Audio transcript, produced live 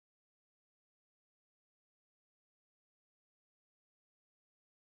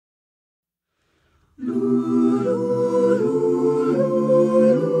Have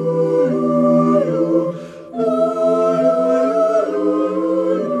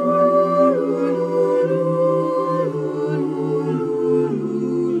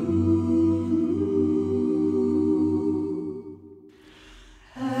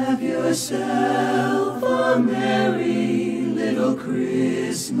yourself a merry little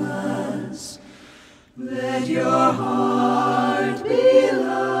Christmas. Let your heart be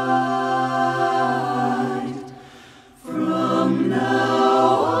light. From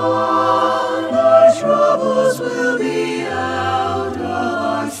now on, our troubles will be out.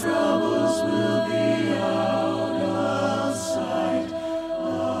 Our troubles will be out of sight,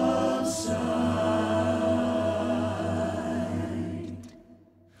 of sight.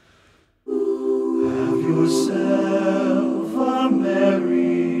 Have yourself a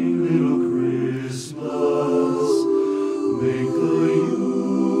merry little Christmas. Make the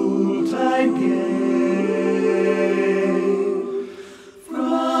Yuletide gay.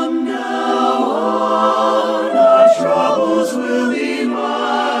 From now on, our troubles will be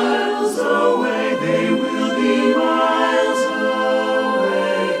miles away. They will be miles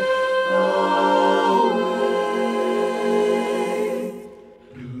away, away.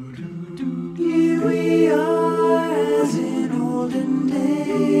 Here we are as in olden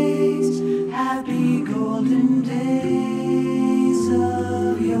days, happy golden days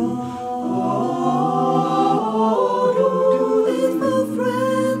of yore. Faithful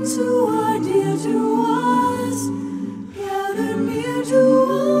friends who are dear to us, gather near to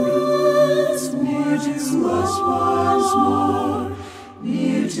us, near to us once more,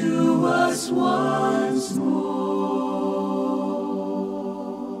 near to us once more.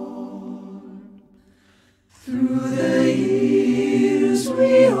 Through the years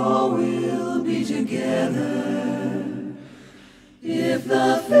we all will be together, if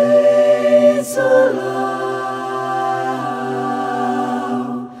the fates allow.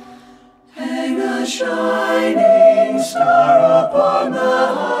 Hang a shining star upon the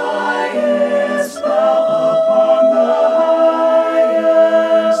highest bough, upon the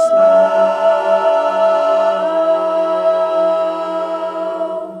highest bough,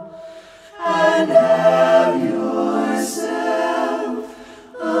 and have yourself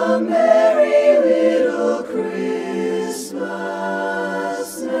a merry little Christmas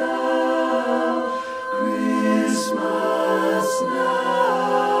now, Christmas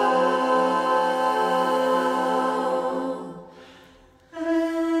now,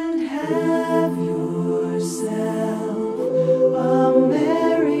 and have yourself a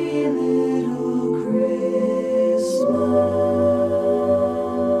merry little Christmas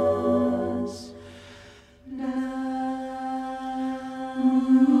now.